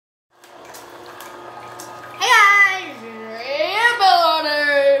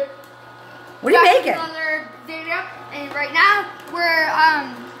take it. Another video, and right now we're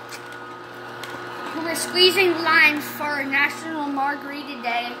squeezing limes for National Margarita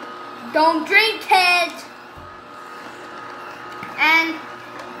Day. Don't drink, kids. And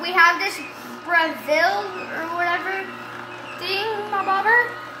we have this Breville or whatever thing, my bobber,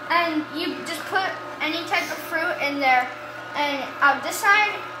 and you just put any type of fruit in there, and out this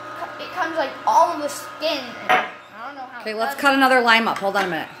side it comes like all of the skin. I don't know how. Okay, let's cut another lime up. Hold on a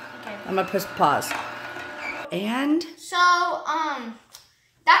minute. Okay. I'm gonna push pause. And so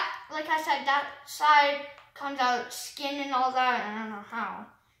that, like I said, that side comes out skin and all that. I don't know how,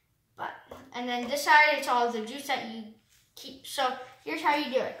 but and then this side it's all the juice that you keep. So here's how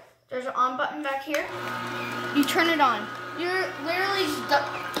you do it. There's an on button back here. You turn it on. You literally just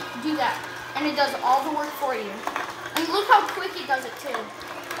do that, and it does all the work for you. And look how quick it does it too.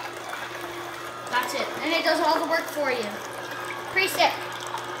 That's it, and it does all the work for you. Pretty sick.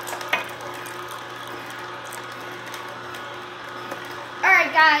 All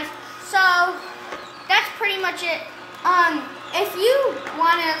right, guys. So that's pretty much it. If you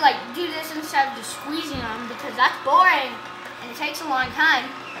want to like do this instead of just squeezing them, because that's boring and it takes a long time,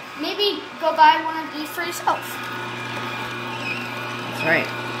 maybe go buy one of these for yourself. that's right.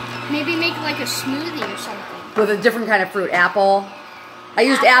 Maybe make like a smoothie or something. With a different kind of fruit. Apple. I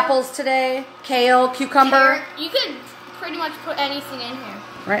used apples today. Kale, cucumber. Carrot. You could pretty much put anything in here.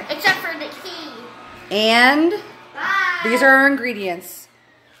 Right. Except for the key. And Bye. these are our ingredients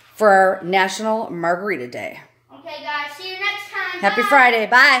for our National Margarita Day. Okay, guys. See you next time. Happy Bye. Friday.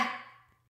 Bye.